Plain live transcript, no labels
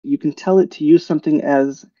you can tell it to use something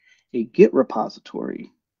as a Git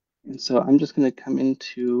repository. And so I'm just going to come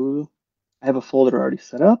into, I have a folder already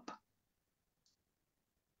set up.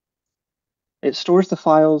 It stores the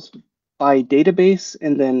files by database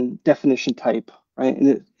and then definition type, right?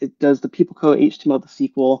 And it does the PeopleCode, HTML, the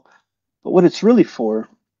SQL. But what it's really for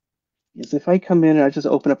is if I come in and I just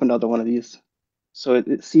open up another one of these, so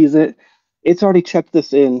it sees it, it's already checked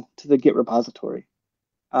this in to the Git repository.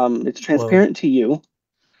 It's Whoa. transparent to you.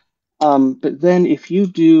 But then if you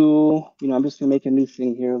do, I'm just gonna make a new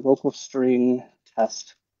thing here, local string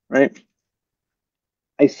test, right?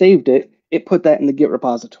 I saved it. It put that in the Git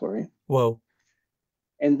repository. Whoa.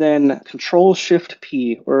 And then Control Shift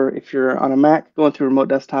P, or if you're on a Mac going through remote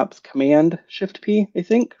desktops, Command Shift P, I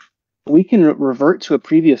think. We can revert to a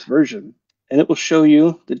previous version and it will show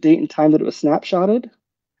you the date and time that it was snapshotted.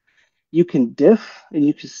 You can diff and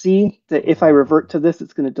you can see that if I revert Oh, to this,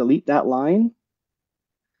 it's going to delete that line.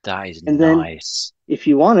 That is And then nice. if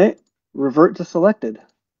you want it, revert to selected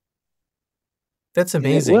that's and it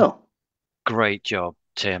amazing. will. Great job,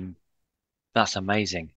 Tim. That's amazing.